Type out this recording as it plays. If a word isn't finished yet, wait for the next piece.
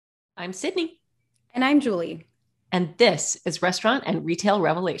I'm Sydney. And I'm Julie. And this is Restaurant and Retail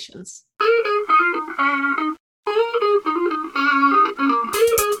Revelations.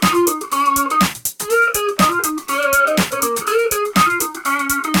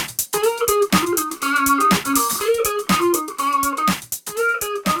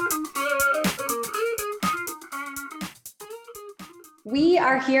 We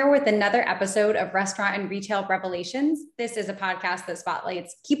are here with another episode of Restaurant and Retail Revelations. This is a podcast that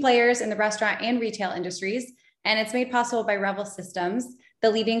spotlights key players in the restaurant and retail industries, and it's made possible by Revel Systems, the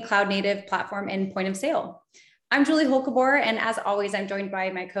leading cloud-native platform in point of sale. I'm Julie Holkabor, and as always, I'm joined by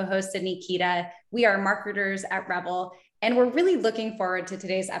my co-host, Sydney Kita. We are marketers at Revel, and we're really looking forward to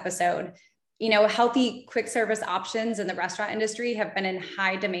today's episode. Healthy quick service options in the restaurant industry have been in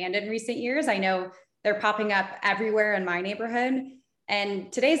high demand in recent years. I know they're popping up everywhere in my neighborhood.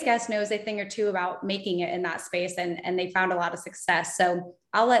 And today's guest knows a thing or two about making it in that space, and they found a lot of success. So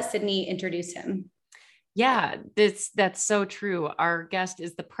I'll let Sydney introduce him. Yeah, that's so true. Our guest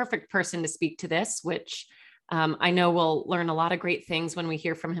is the perfect person to speak to this, which I know we'll learn a lot of great things when we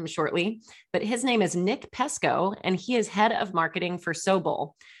hear from him shortly. But his name is Nick Pesko, and he is head of marketing for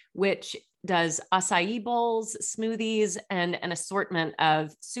SoBol, which does acai bowls, smoothies, and an assortment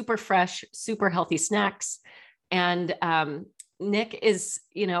of super fresh, super healthy snacks. And Nick is,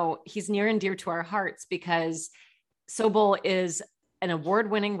 he's near and dear to our hearts because SoBol is an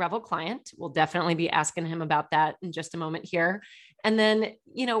award-winning Revel client. We'll definitely be asking him about that in just a moment here. And then,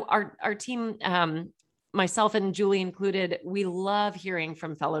 our team, myself and Julie included, we love hearing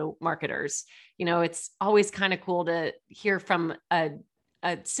from fellow marketers. It's always kind of cool to hear from a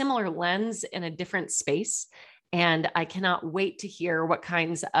similar lens in a different space. And I cannot wait to hear what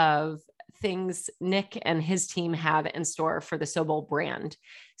kinds of things Nick and his team have in store for the SoBol brand.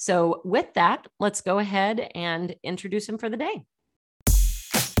 So with that, let's go ahead and introduce him for the day.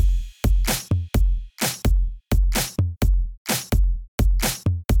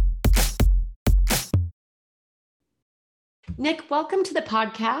 Nick, welcome to the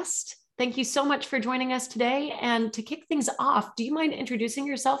podcast. Thank you so much for joining us today. And to kick things off, do you mind introducing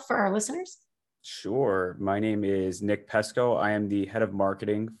yourself for our listeners? Sure. My name is Nick Pesko. I am the head of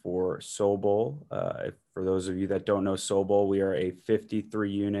marketing for SoBol. For those of you that don't know SoBol, we are a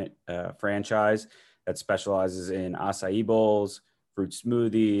 53-unit franchise that specializes in acai bowls, fruit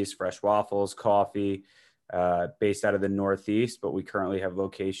smoothies, fresh waffles, coffee, based out of the Northeast, but we currently have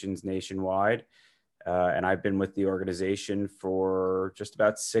locations nationwide. And I've been with the organization for just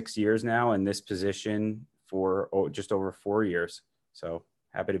about 6 years now, in this position for just over 4 years. So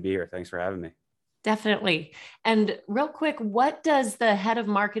happy to be here. Thanks for having me. Definitely. And real quick, what does the head of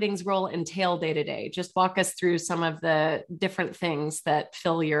marketing's role entail day to day? Just walk us through some of the different things that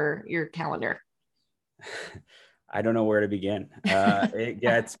fill your calendar. I don't know where to begin. It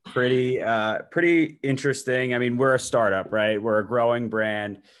gets pretty interesting. I mean, we're a startup, right? We're a growing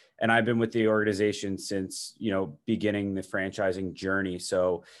brand, and I've been with the organization since, beginning the franchising journey.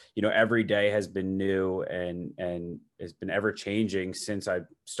 So, every day has been new and has been ever changing since I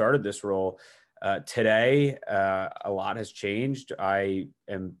started this role. Today, a lot has changed. I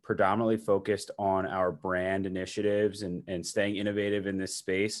am predominantly focused on our brand initiatives and staying innovative in this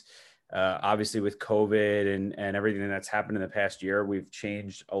space. Obviously, with COVID and everything that's happened in the past year, we've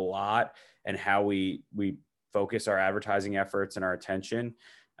changed a lot and how we focus our advertising efforts and our attention.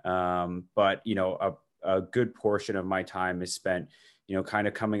 But a good portion of my time is spent, kind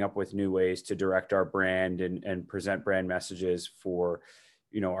of coming up with new ways to direct our brand and present brand messages for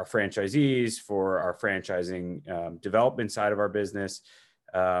our franchisees, for our franchising development side of our business.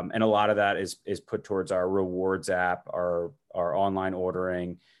 And a lot of that is put towards our rewards app, our online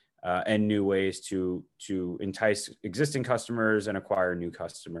ordering, and new ways to entice existing customers and acquire new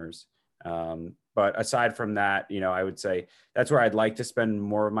customers. But aside from that, I would say that's where I'd like to spend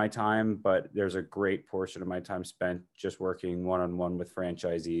more of my time, but there's a great portion of my time spent just working one-on-one with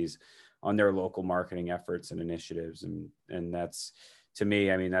franchisees on their local marketing efforts and initiatives. And that's, to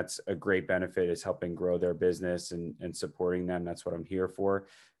me, I mean, that's a great benefit, is helping grow their business and supporting them. That's what I'm here for.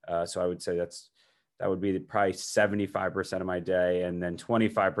 So I would say that would be probably 75% of my day, and then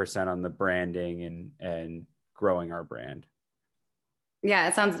 25% on the branding and growing our brand. Yeah,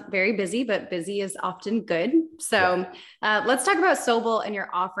 it sounds very busy, but busy is often good. So let's talk about SoBol and your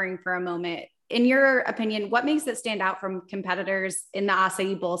offering for a moment. In your opinion, what makes it stand out from competitors in the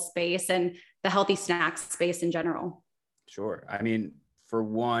acai bowl space and the healthy snacks space in general? Sure. I mean, for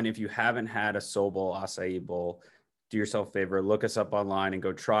one, if you haven't had a SoBol acai bowl, do yourself a favor, look us up online and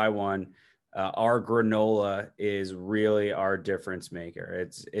go try one. Our granola is really our difference maker.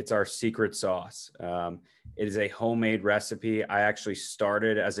 It's our secret sauce. It is a homemade recipe. I actually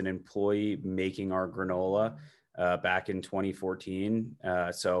started as an employee making our granola back in 2014.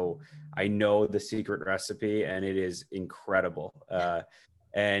 So I know the secret recipe, and it is incredible.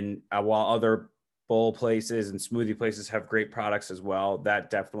 And while other bowl places and smoothie places have great products as well, that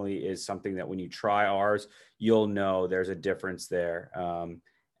definitely is something that when you try ours, you'll know there's a difference there.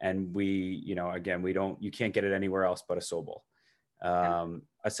 And we, again, you can't get it anywhere else but a SoBol.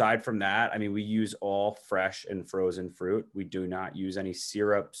 Aside from that, I mean, we use all fresh and frozen fruit. We do not use any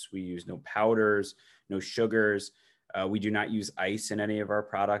syrups. We use no powders, no sugars. We do not use ice in any of our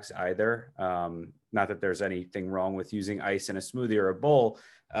products either. Not that there's anything wrong with using ice in a smoothie or a bowl,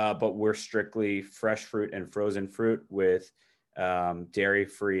 but we're strictly fresh fruit and frozen fruit with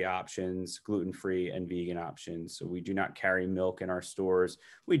dairy-free options, gluten-free and vegan options. So we do not carry milk in our stores.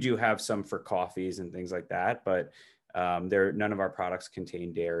 We do have some for coffees and things like that, but none of our products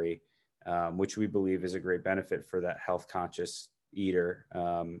contain dairy, which we believe is a great benefit for that health-conscious eater,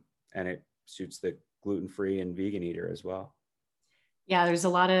 and it suits the gluten-free and vegan eater as well. Yeah, there's a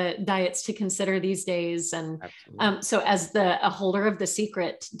lot of diets to consider these days. And so as a holder of the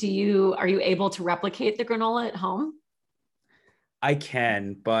secret, are you able to replicate the granola at home? I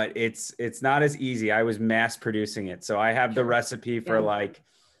can, but it's not as easy. I was mass producing it. So I have the recipe for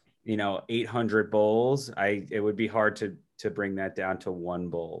 800 bowls. It would be hard to bring that down to one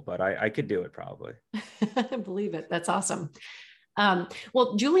bowl, but I could do it probably. I believe it. That's awesome.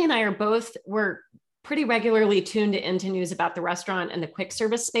 Well, Julie and I we're pretty regularly tuned into news about the restaurant and the quick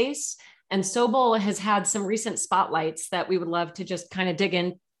service space. And SoBol has had some recent spotlights that we would love to just kind of dig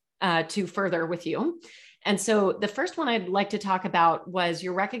in to further with you. And so the first one I'd like to talk about was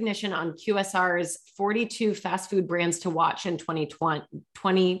your recognition on QSR's 42 fast food brands to watch in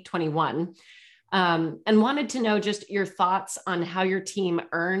 2021. And wanted to know just your thoughts on how your team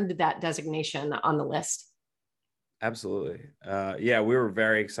earned that designation on the list. Absolutely. Yeah, we were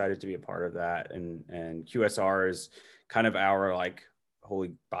very excited to be a part of that. And QSR is kind of our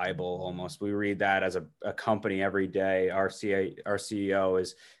holy Bible almost. We read that as a company every day. Our CEO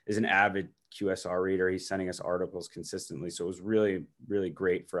is an avid QSR reader. He's sending us articles consistently. So it was really, really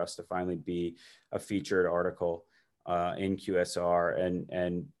great for us to finally be a featured article in QSR.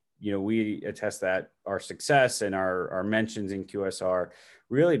 And we attest that our success and our mentions in QSR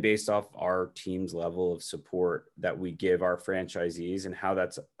really based off our team's level of support that we give our franchisees and how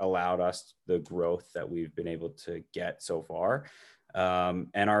that's allowed us the growth that we've been able to get so far.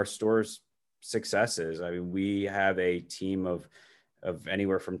 And our store's successes. I mean, we have a team of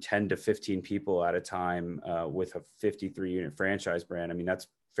anywhere from 10 to 15 people at a time with a 53 unit franchise brand. I mean, that's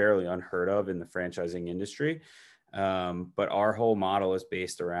fairly unheard of in the franchising industry. But our whole model is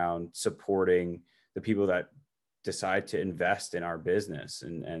based around supporting the people that decide to invest in our business.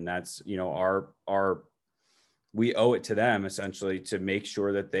 And that's, we owe it to them essentially to make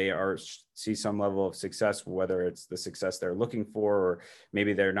sure that they see some level of success, whether it's the success they're looking for, or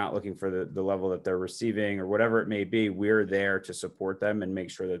maybe they're not looking for the level that they're receiving or whatever it may be. We're there to support them and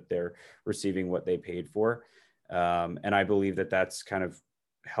make sure that they're receiving what they paid for. And I believe that that's kind of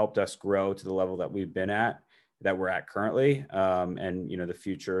helped us grow to the level that we're at currently, and the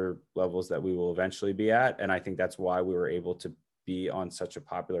future levels that we will eventually be at. And I think that's why we were able to be on such a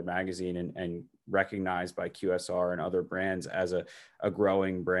popular magazine and recognized by QSR and other brands as a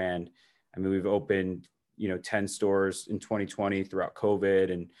growing brand. I mean, we've opened 10 stores in 2020 throughout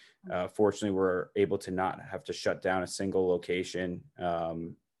COVID, and fortunately we're able to not have to shut down a single location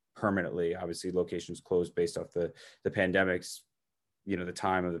permanently. Obviously locations closed based off the pandemics, the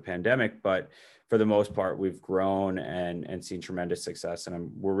time of the pandemic, but for the most part, we've grown and seen tremendous success.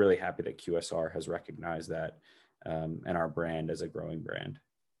 And we're really happy that QSR has recognized that and our brand as a growing brand.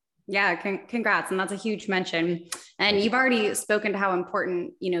 Yeah, congrats. And that's a huge mention. And you've already spoken to how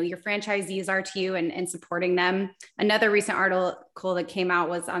important, your franchisees are to you and supporting them. Another recent article that came out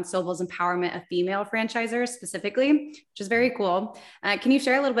was on SoBol's empowerment of female franchisers specifically, which is very cool. Can you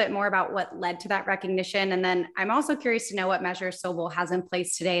share a little bit more about what led to that recognition? And then I'm also curious to know what measures SoBol has in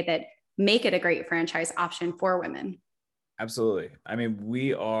place today that make it a great franchise option for women. Absolutely. I mean,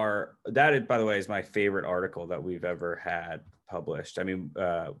 that, by the way, is my favorite article that we've ever had published. I mean,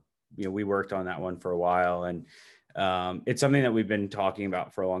 we worked on that one for a while, and it's something that we've been talking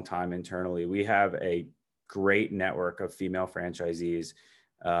about for a long time internally. We have a great network of female franchisees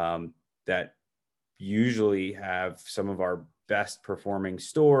that usually have some of our best performing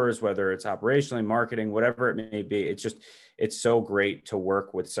stores, whether it's operationally, marketing, whatever it may be. It's so great to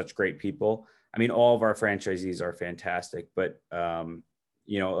work with such great people. I mean, all of our franchisees are fantastic, but I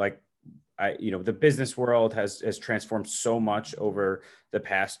the business world has transformed so much over the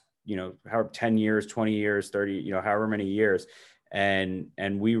past, however, 10 years, 20 years, 30, however many years. And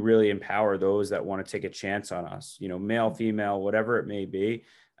we really empower those that want to take a chance on us, male, female, whatever it may be.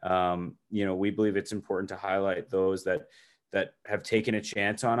 We believe it's important to highlight those that have taken a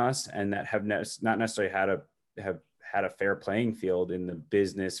chance on us and that have not necessarily had a fair playing field in the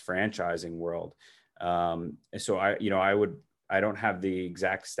business franchising world. So I don't have the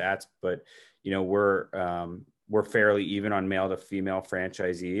exact stats, but we're fairly even on male to female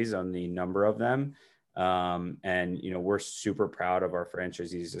franchisees on the number of them. And we're super proud of our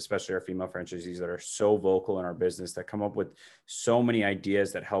franchisees, especially our female franchisees that are so vocal in our business, that come up with so many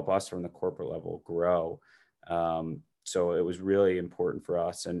ideas that help us from the corporate level grow. So it was really important for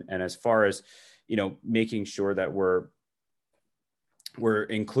us. And as far as, making sure that we're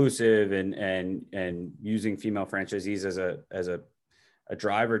inclusive and using female franchisees as a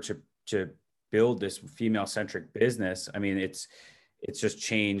driver to build this female centric business. I mean, it's just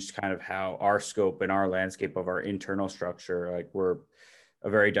changed kind of how our scope and our landscape of our internal structure. Like, we're a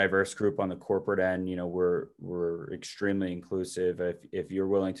very diverse group on the corporate end. We're extremely inclusive. If you're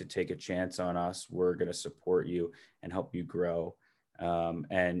willing to take a chance on us, we're going to support you and help you grow.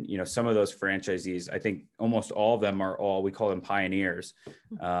 And some of those franchisees, I think almost all of them we call them pioneers.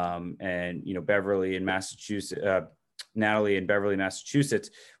 And Beverly in Massachusetts, Natalie in Beverly, Massachusetts,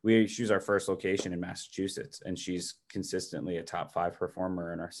 she's our first location in Massachusetts, and she's consistently a top 5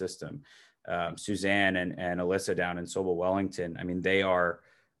 performer in our system. Suzanne and Alyssa down in SoBol, Wellington. I mean, they are,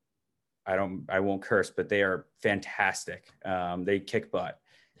 I won't curse, but they are fantastic. They kick butt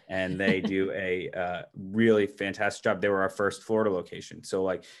and they do a really fantastic job. They were our first Florida location. So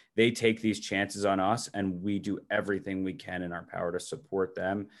like, they take these chances on us, and we do everything we can in our power to support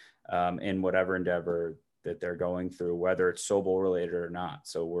them in whatever endeavor that they're going through, whether it's SoBol related or not.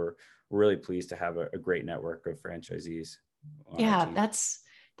 So we're really pleased to have a great network of franchisees. Yeah,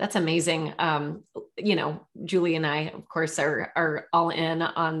 that's amazing. Julie and I, of course, are all in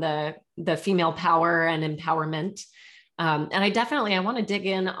on the female power and empowerment. And I want to dig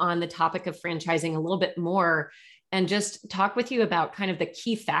in on the topic of franchising a little bit more and just talk with you about kind of the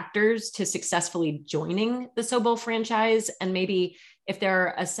key factors to successfully joining the SoBol franchise, and maybe if there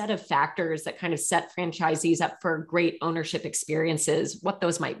are a set of factors that kind of set franchisees up for great ownership experiences, what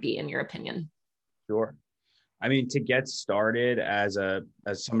those might be in your opinion. Sure. I mean, to get started as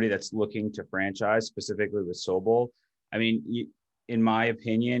somebody that's looking to franchise specifically with SoBol, I mean, in my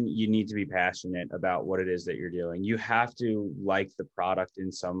opinion, you need to be passionate about what it is that you're doing. You have to like the product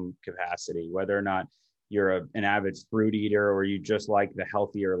in some capacity, whether or not you're an avid fruit eater or you just like the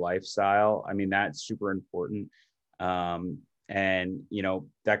healthier lifestyle. I mean, that's super important. And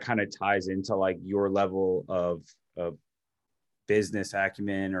that kind of ties into like your level of business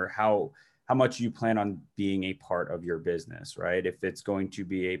acumen, or how much you plan on being a part of your business, right? If it's going to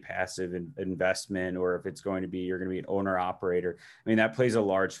be a passive investment, or if you're going to be an owner operator. I mean, that plays a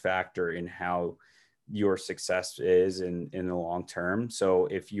large factor in how your success is in the long term. So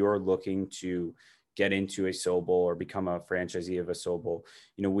if you're looking to get into a SoBol or become a franchisee of a SoBol,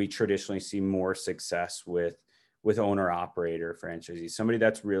 we traditionally see more success with owner operator franchisees, somebody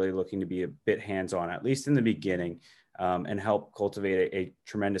that's really looking to be a bit hands-on, at least in the beginning, and help cultivate a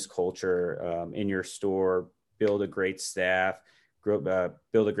tremendous culture in your store, build a great staff, build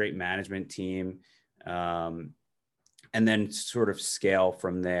a great management team, and then sort of scale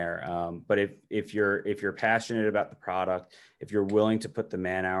from there. But if you're passionate about the product, if you're willing to put the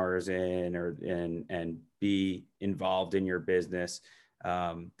man hours in and be involved in your business,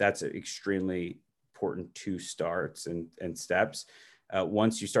 that's extremely important two starts and steps.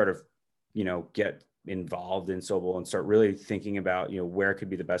 Once you start to, get involved in SoBol and start really thinking about, where could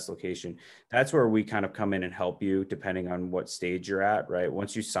be the best location, that's where we kind of come in and help you depending on what stage you're at, right?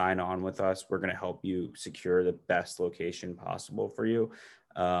 Once you sign on with us, we're going to help you secure the best location possible for you.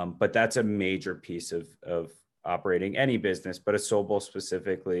 But that's a major piece of operating any business, but a SoBol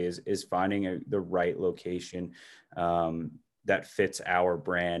specifically is finding the right location that fits our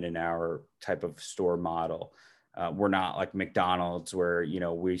brand and our type of store model. We're not like McDonald's where,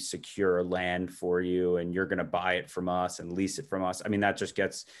 we secure land for you and you're going to buy it from us and lease it from us. I mean, that just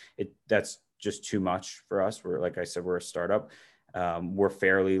that's just too much for us. Like I said, we're a startup. We're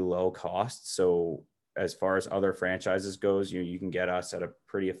fairly low cost. So as far as other franchises goes, you can get us at a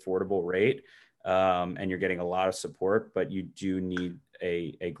pretty affordable rate, and you're getting a lot of support, but you do need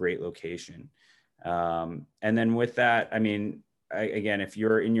a great location. And then with that, I mean, again, if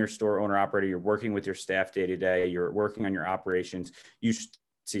you're in your store owner operator, you're working with your staff day to day, you're working on your operations, you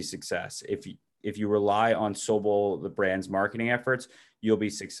see success. If you rely on SoBol, the brand's marketing efforts, you'll be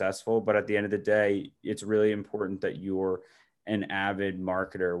successful. But at the end of the day, it's really important that you're an avid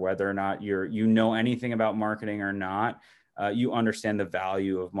marketer, whether or not you know anything about marketing or not. You understand the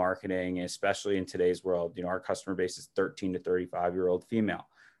value of marketing, especially in today's world. Our customer base is 13 to 35-year-old female,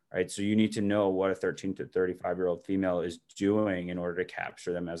 right? So you need to know what a 13 to 35-year-old female is doing in order to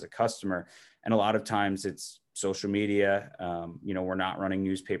capture them as a customer. And a lot of times it's social media. We're not running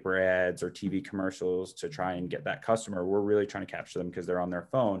newspaper ads or TV commercials to try and get that customer. We're really trying to capture them because they're on their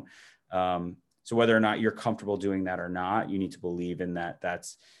phone. So whether or not you're comfortable doing that or not, you need to believe in that.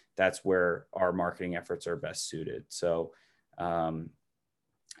 That's where our marketing efforts are best suited. So, and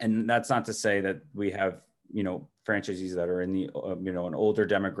that's not to say that we have, franchisees that are in the, an older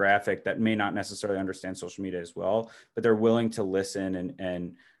demographic that may not necessarily understand social media as well, but they're willing to listen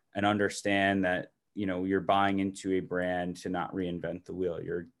and understand that, you're buying into a brand to not reinvent the wheel.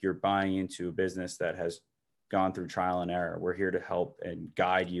 You're buying into a business that has gone through trial and error. We're here to help and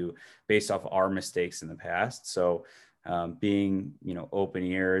guide you based off our mistakes in the past. So being, open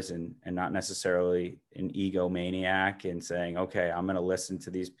ears and not necessarily an egomaniac and saying, okay, I'm going to listen to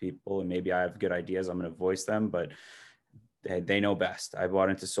these people and maybe I have good ideas, I'm going to voice them, but they know best. I bought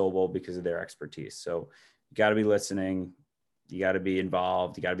into SoBol because of their expertise. So you got to be listening. You got to be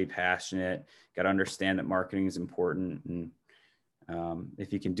involved. You got to be passionate. You got to understand that marketing is important. And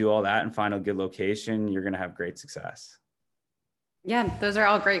if you can do all that and find a good location, you're going to have great success. Yeah, those are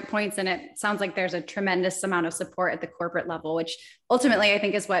all great points. And it sounds like there's a tremendous amount of support at the corporate level, which ultimately I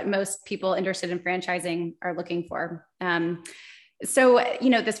think is what most people interested in franchising are looking for. So,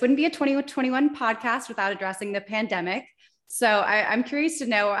 this wouldn't be a 2021 podcast without addressing the pandemic. So I'm curious to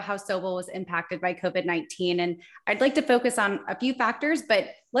know how SoBol was impacted by COVID-19. And I'd like to focus on a few factors,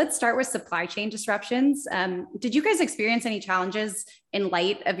 but let's start with supply chain disruptions. Did you guys experience any challenges in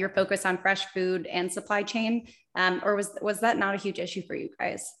light of your focus on fresh food and supply chain? Or was that not a huge issue for you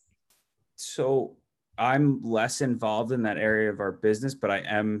guys? So I'm less involved in that area of our business, but I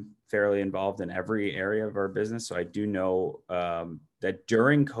am fairly involved in every area of our business. So I do know that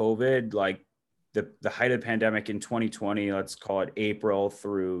during COVID, like the height of the pandemic in 2020, let's call it April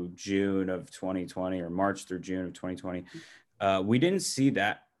through June of 2020 or March through June of 2020, we didn't see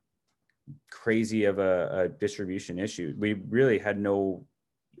that crazy of a distribution issue. We really had no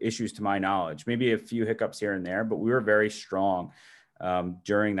issues to my knowledge, maybe a few hiccups here and there, but we were very strong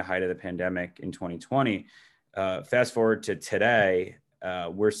during the height of the pandemic in 2020. Fast forward to today,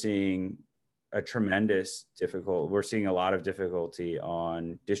 we're seeing we're seeing a lot of difficulty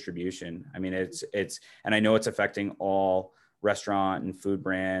on distribution. I mean, and I know it's affecting all restaurant and food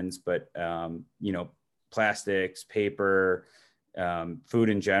brands, but, plastics, paper, food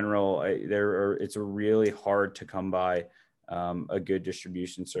in general, it's really hard to come by a good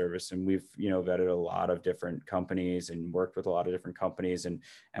distribution service. And we've, vetted a lot of different companies and worked with a lot of different companies, and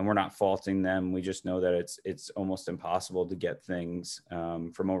we're not faulting them. We just know that it's almost impossible to get things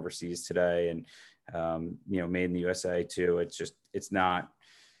from overseas today, and made in the USA too. It's not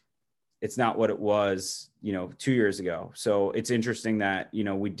what it was, 2 years ago. So it's interesting that,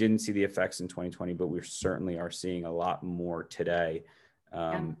 we didn't see the effects in 2020, but we certainly are seeing a lot more today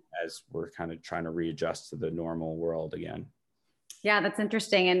as we're kind of trying to readjust to the normal world again. Yeah, that's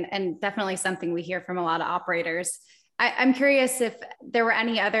interesting. And definitely something we hear from a lot of operators. I'm curious if there were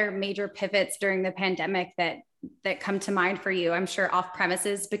any other major pivots during the pandemic that come to mind for you. I'm sure off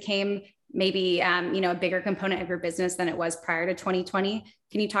premises became maybe, a bigger component of your business than it was prior to 2020.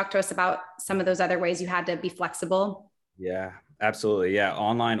 Can you talk to us about some of those other ways you had to be flexible? Yeah, absolutely. Yeah.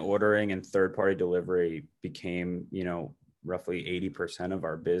 Online ordering and third-party delivery became, roughly 80% of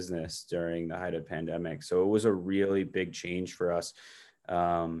our business during the height of the pandemic. So it was a really big change for us,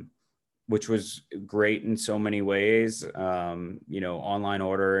 which was great in so many ways. Online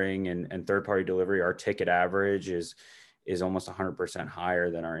ordering and third-party delivery, our ticket average is almost 100%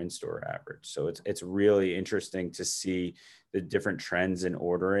 higher than our in-store average. So it's really interesting to see the different trends in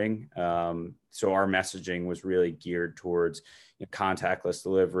ordering. So our messaging was really geared towards contactless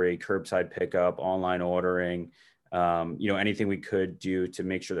delivery, curbside pickup, online ordering, anything we could do to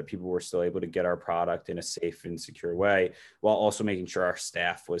make sure that people were still able to get our product in a safe and secure way, while also making sure our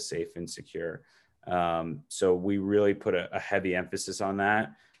staff was safe and secure. So we really put a heavy emphasis on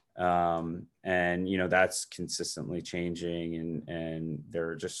that. And that's consistently changing, and there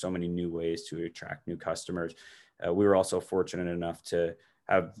are just so many new ways to attract new customers. We were also fortunate enough to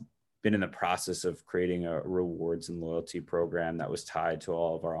have been in the process of creating a rewards and loyalty program that was tied to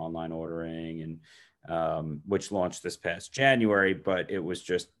all of our online ordering, and which launched this past January, but it was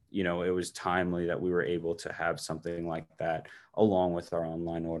just, it was timely that we were able to have something like that along with our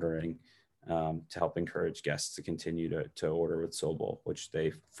online ordering. to help encourage guests to continue to order with SoBol, which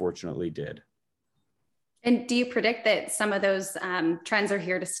they fortunately did. And do you predict that some of those trends are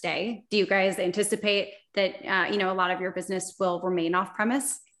here to stay? Do you guys anticipate that, a lot of your business will remain off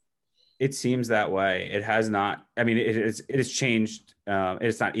premise? It seems that way. It has not. I mean, it has changed.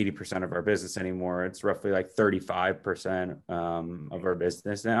 It's not 80% of our business anymore. It's roughly like 35% of our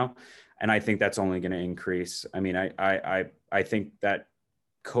business now, and I think that's only going to increase. I mean, I think that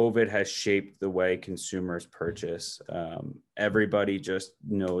COVID has shaped the way consumers purchase. Everybody just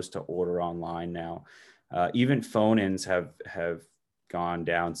knows to order online now. Even phone-ins have gone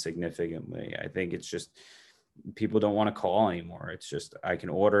down significantly. I think it's just people don't want to call anymore. It's just, I can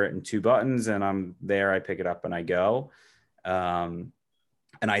order it in 2 buttons and I'm there, I pick it up and I go. And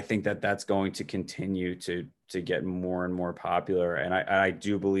I think that that's going to continue to get more and more popular. And I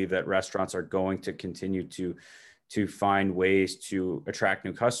do believe that restaurants are going to continue to find ways to attract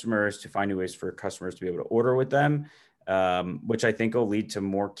new customers, to find new ways for customers to be able to order with them, which I think will lead to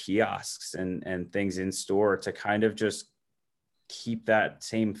more kiosks and things in store to kind of just keep that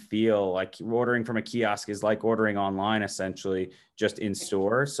same feel. Like ordering from a kiosk is like ordering online, essentially, just in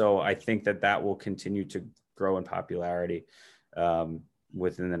store. So I think that will continue to grow in popularity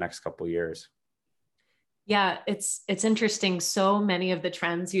within the next couple of years. Yeah, it's interesting. So many of the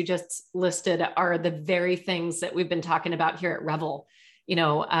trends you just listed are the very things that we've been talking about here at Revel.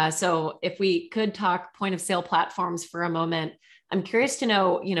 So if we could talk point of sale platforms for a moment, I'm curious to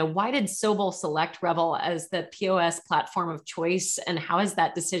know, why did SoBol select Revel as the POS platform of choice, and how has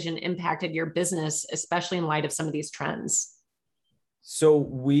that decision impacted your business, especially in light of some of these trends? So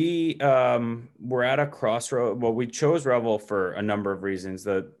we were at a crossroad. Well, we chose Revel for a number of reasons.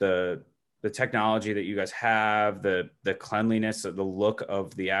 The technology that you guys have, the cleanliness of the look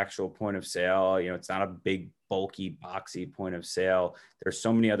of the actual point of sale. It's not a big, bulky, boxy point of sale. There's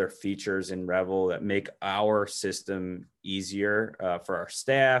so many other features in Revel that make our system easier for our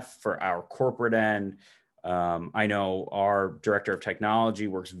staff, for our corporate end. I know our director of technology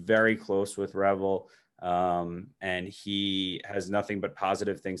works very close with Revel, and he has nothing but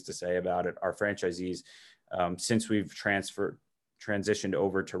positive things to say about it. Our franchisees, since we've transitioned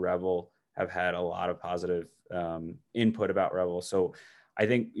over to Revel, have had a lot of positive input about Revel. So I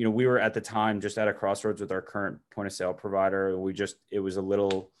think, we were at the time just at a crossroads with our current point of sale provider.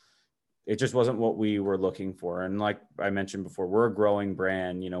 It just wasn't what we were looking for. And like I mentioned before, we're a growing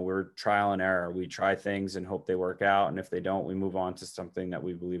brand. We're trial and error. We try things and hope they work out. And if they don't, we move on to something that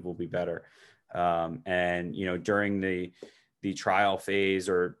we believe will be better. And during the trial phase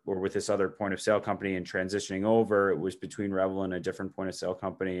or with this other point of sale company and transitioning over, it was between Revel and a different point of sale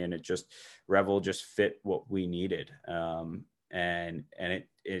company. And Revel just fit what we needed. And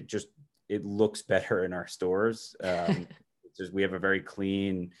it looks better in our stores. We have a very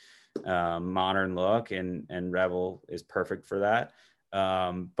clean, modern look, and Revel is perfect for that.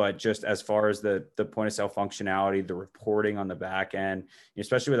 But just as far as the point of sale functionality, the reporting on the back end,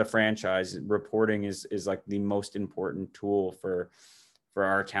 especially with a franchise, reporting is like the most important tool for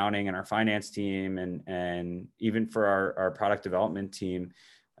our accounting and our finance team, and even for our product development team.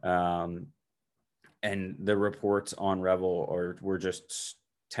 And the reports on Revel were just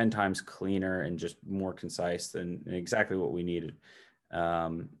 10 times cleaner and just more concise and exactly what we needed.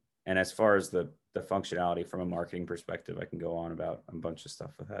 And as far as the functionality from a marketing perspective, I can go on about a bunch of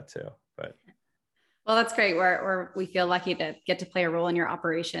stuff with that too. But well, that's great. We feel lucky to get to play a role in your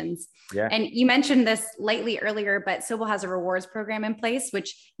operations. Yeah. And you mentioned this lightly earlier, but SoBol has a rewards program in place,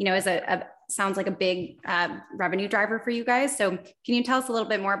 which, is sounds like a big revenue driver for you guys. So can you tell us a little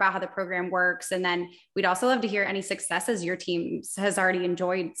bit more about how the program works? And then we'd also love to hear any successes your team has already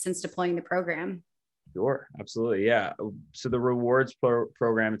enjoyed since deploying the program. Sure. Absolutely. Yeah. So the rewards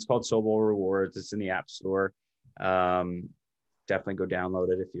program, it's called SoBol Rewards. It's in the App Store. Definitely go download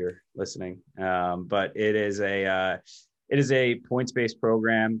it if you're listening. But it is a points-based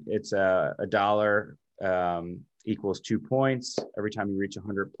program. It's a dollar equals 2 points. Every time you reach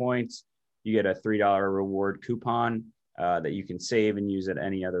 100 points, you get a $3 reward coupon that you can save and use at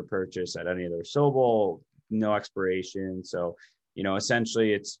any other purchase at any other SoBol, no expiration. So,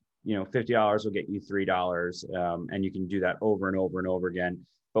 essentially it's, $50 will get you $3, and you can do that over and over and over again.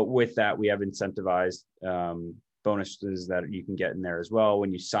 But with that, we have incentivized bonuses that you can get in there as well.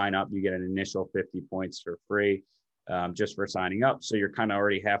 When you sign up, you get an initial 50 points for free, just for signing up. So you're kind of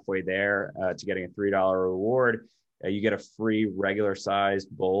already halfway there to getting a $3 reward. You get a free regular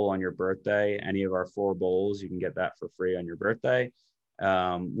sized bowl on your birthday. Any of our 4 bowls, you can get that for free on your birthday.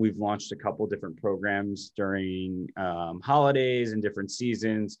 We've launched a couple different programs during holidays and different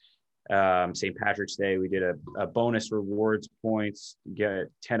seasons. St. Patrick's Day, we did a bonus rewards points, get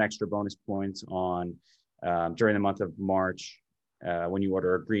 10 extra bonus points on during the month of March when you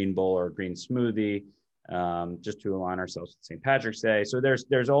order a green bowl or a green smoothie, just to align ourselves with St. Patrick's Day. So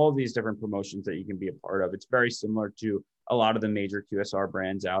there's all of these different promotions that you can be a part of. It's very similar to a lot of the major QSR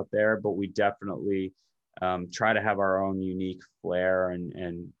brands out there, but we definitely try to have our own unique flair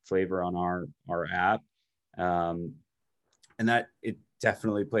and flavor on our app. And that it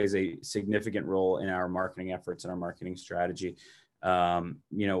definitely plays a significant role in our marketing efforts and our marketing strategy.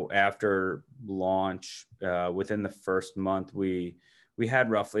 After launch, within the first month, we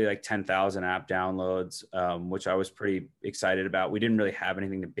had roughly like 10,000 app downloads, which I was pretty excited about. We didn't really have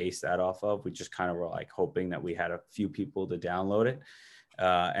anything to base that off of. We just kind of were like hoping that we had a few people to download it.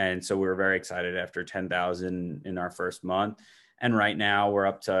 And so we were very excited after 10,000 in our first month. And right now we're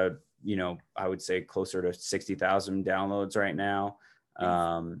up to, I would say closer to 60,000 downloads right now.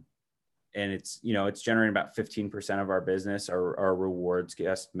 And it's generating about 15% of our business are rewards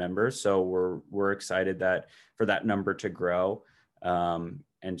guest members. So we're excited that for that number to grow, and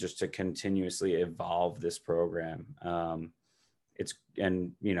just to continuously evolve this program. I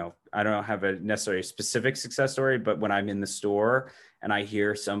don't have a necessarily specific success story, but when I'm in the store and I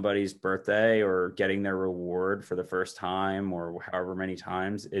hear somebody's birthday or getting their reward for the first time or however many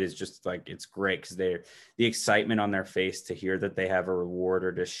times, it is just like, it's great because the excitement on their face to hear that they have a reward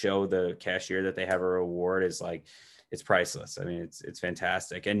or to show the cashier that they have a reward is like, it's priceless. I mean, it's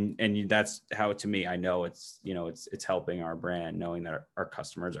fantastic. And that's how, to me, I know it's helping our brand, knowing that our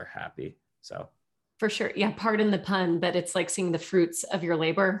customers are happy. So. For sure. Yeah. Pardon the pun, but it's like seeing the fruits of your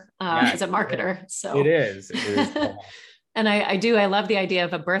labor as a marketer. So it is. And I love the idea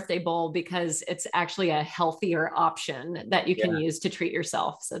of a birthday bowl because it's actually a healthier option that you can use to treat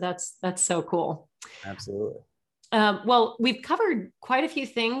yourself. So that's so cool. Absolutely. Well, we've covered quite a few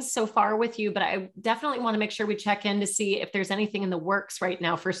things so far with you, but I definitely want to make sure we check in to see if there's anything in the works right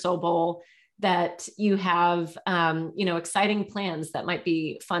now for SoBol that you have, exciting plans that might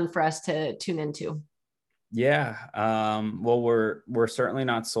be fun for us to tune into. Yeah. Well, we're certainly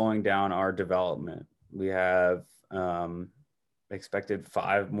not slowing down our development. We have expected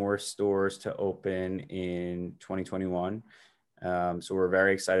 5 more stores to open in 2021. So we're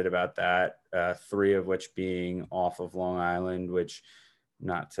very excited about that. 3 of which being off of Long Island, which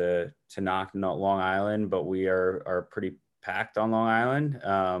not to knock Long Island, but we are pretty packed on Long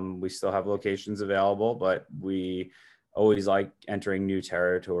Island. We still have locations available, but we always like entering new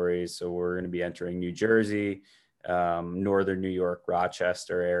territories. So we're going to be entering New Jersey, Northern New York,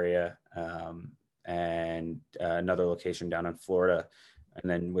 Rochester area, and another location down in Florida, and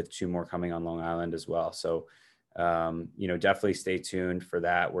then with 2 more coming on Long Island as well. So, definitely stay tuned for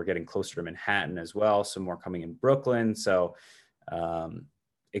that. We're getting closer to Manhattan as well. Some more coming in Brooklyn. So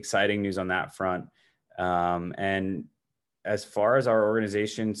exciting news on that front. And as far as our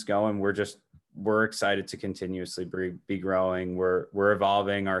organization's going, we're excited to continuously be growing. We're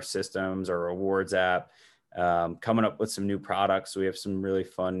evolving our systems, our rewards app, coming up with some new products. We have some really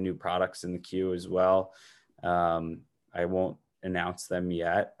fun new products in the queue as well. I won't announce them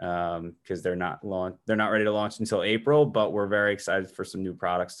yet because they're not ready to launch until April, but we're very excited for some new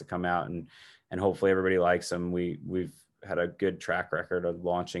products to come out and hopefully everybody likes them. We've had a good track record of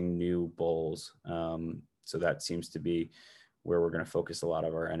launching new bowls. So that seems to be where we're going to focus a lot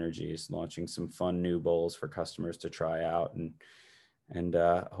of our energy, is launching some fun new bowls for customers to try out, and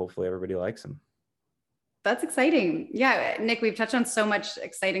hopefully everybody likes them. That's exciting. Yeah, Nick, we've touched on so much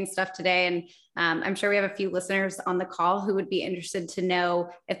exciting stuff today. And I'm sure we have a few listeners on the call who would be interested to know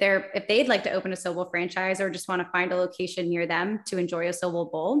if they'd like to open a SoBol franchise or just want to find a location near them to enjoy a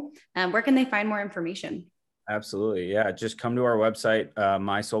SoBol bowl. Where can they find more information? Absolutely. Yeah. Just come to our website,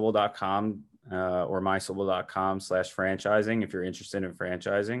 mysobol.com or mysobol.com/franchising if you're interested in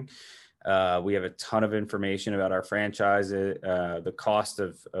franchising. We have a ton of information about our franchise, the cost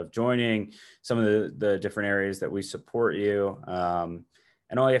of joining, some of the different areas that we support you.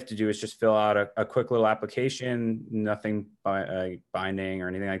 And all you have to do is just fill out a quick little application, nothing binding or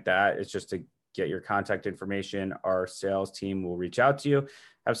anything like that. It's just to get your contact information. Our sales team will reach out to you,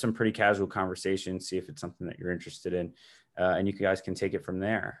 have some pretty casual conversations, see if it's something that you're interested in. And you guys can take it from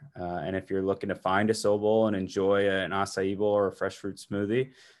there. And if you're looking to find a SoBol and enjoy an acai bowl or a fresh fruit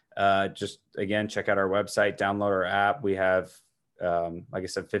smoothie, just again, check out our website, download our app. We have, like I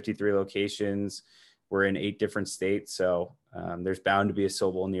said, 53 locations. We're in 8 different states. So there's bound to be a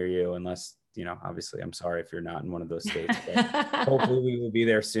SoBol near you, unless, obviously I'm sorry if you're not in one of those states, but hopefully we will be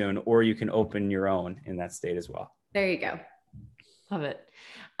there soon, or you can open your own in that state as well. There you go. Love it.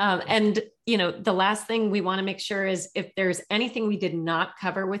 And, the last thing we want to make sure is if there's anything we did not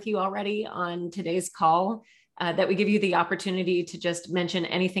cover with you already on today's call, that we give you the opportunity to just mention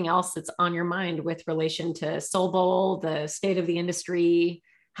anything else that's on your mind with relation to SoBol, the state of the industry,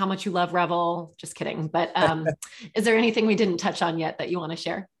 how much you love Revel. Just kidding. But is there anything we didn't touch on yet that you want to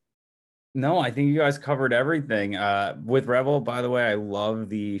share? No, I think you guys covered everything. With Revel, by the way, I love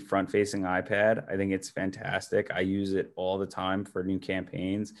the front-facing iPad. I think it's fantastic. I use it all the time for new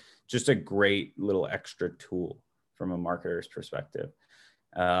campaigns. Just a great little extra tool from a marketer's perspective.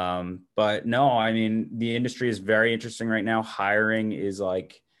 But no, I mean, the industry is very interesting right now. Hiring is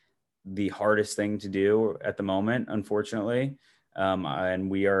like the hardest thing to do at the moment, unfortunately.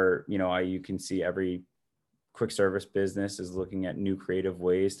 And we are, you can see every quick service business is looking at new creative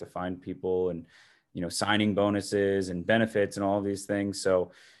ways to find people and, signing bonuses and benefits and all of these things.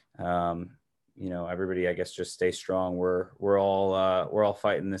 So, everybody, I guess, just stay strong. We're all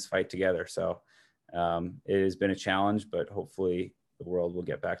fighting this fight together. So, it has been a challenge, but hopefully the world will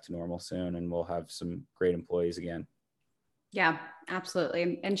get back to normal soon and we'll have some great employees again. Yeah,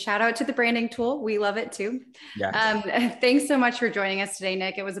 absolutely. And shout out to the branding tool. We love it too. Yeah. Thanks so much for joining us today,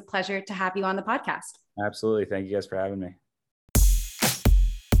 Nick. It was a pleasure to have you on the podcast. Absolutely. Thank you guys for having me.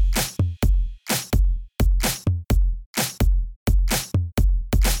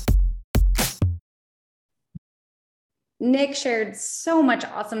 Nick shared so much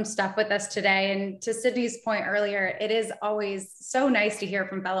awesome stuff with us today. And to Sydney's point earlier, it is always so nice to hear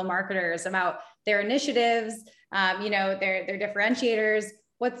from fellow marketers about their initiatives, their differentiators,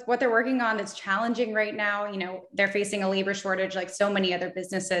 what they're working on that's challenging right now. They're facing a labor shortage like so many other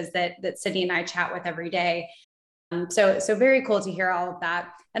businesses that Sydney and I chat with every day. So very cool to hear all of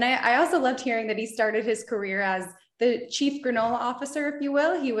that. And I also loved hearing that he started his career as the chief granola officer, if you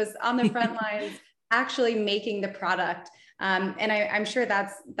will. He was on the front lines actually making the product. And I'm sure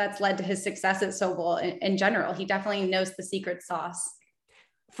that's led to his success at SoBol in general. He definitely knows the secret sauce.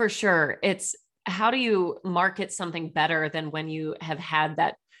 For sure. It's how do you market something better than when you have had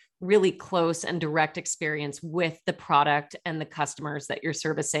that really close and direct experience with the product and the customers that you're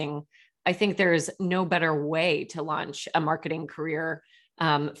servicing? I think there's no better way to launch a marketing career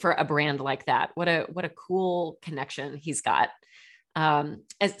for a brand like that. What a cool connection he's got. As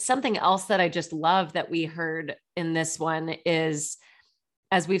something else that I just love that we heard in this one is,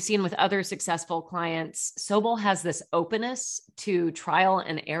 as we've seen with other successful clients, SoBol has this openness to trial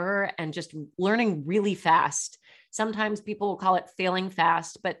and error and just learning really fast. Sometimes people will call it failing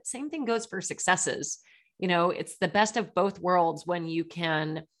fast, but same thing goes for successes. It's the best of both worlds when you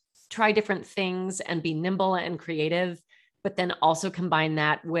can try different things and be nimble and creative, but then also combine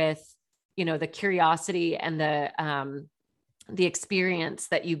that with, the curiosity and the experience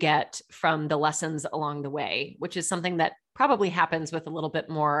that you get from the lessons along the way, which is something that probably happens with a little bit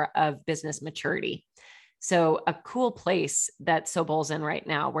more of business maturity. So a cool place that SoBol's in right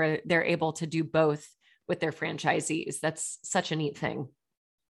now, where they're able to do both with their franchisees. That's such a neat thing.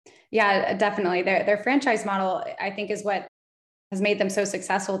 Yeah, definitely. Their franchise model, I think, is what has made them so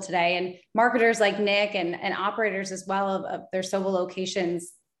successful today. And marketers like Nick and operators as well of their SoBol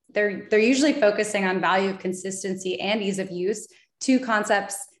locations, they're usually focusing on value of consistency and ease of use. Two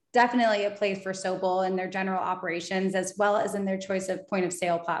concepts definitely a place for SoBol in their general operations, as well as in their choice of point of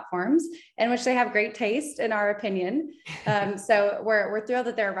sale platforms, in which they have great taste, in our opinion. So we're thrilled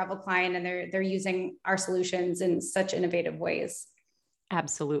that they're a Revel client and they're using our solutions in such innovative ways.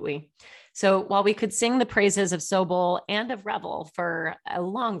 Absolutely. So while we could sing the praises of SoBol and of Revel for a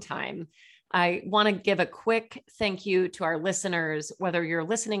long time, I want to give a quick thank you to our listeners, whether you're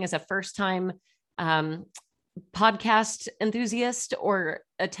listening as a first-time podcast enthusiast or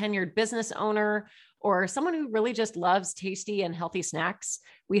a tenured business owner or someone who really just loves tasty and healthy snacks.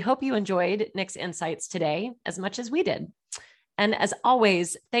 We hope you enjoyed Nick's insights today as much as we did. And as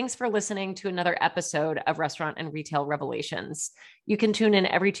always, thanks for listening to another episode of Restaurant and Retail Revelations. You can tune in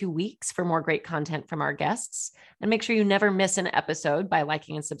every 2 weeks for more great content from our guests. And make sure you never miss an episode by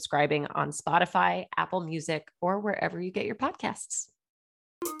liking and subscribing on Spotify, Apple Music, or wherever you get your podcasts.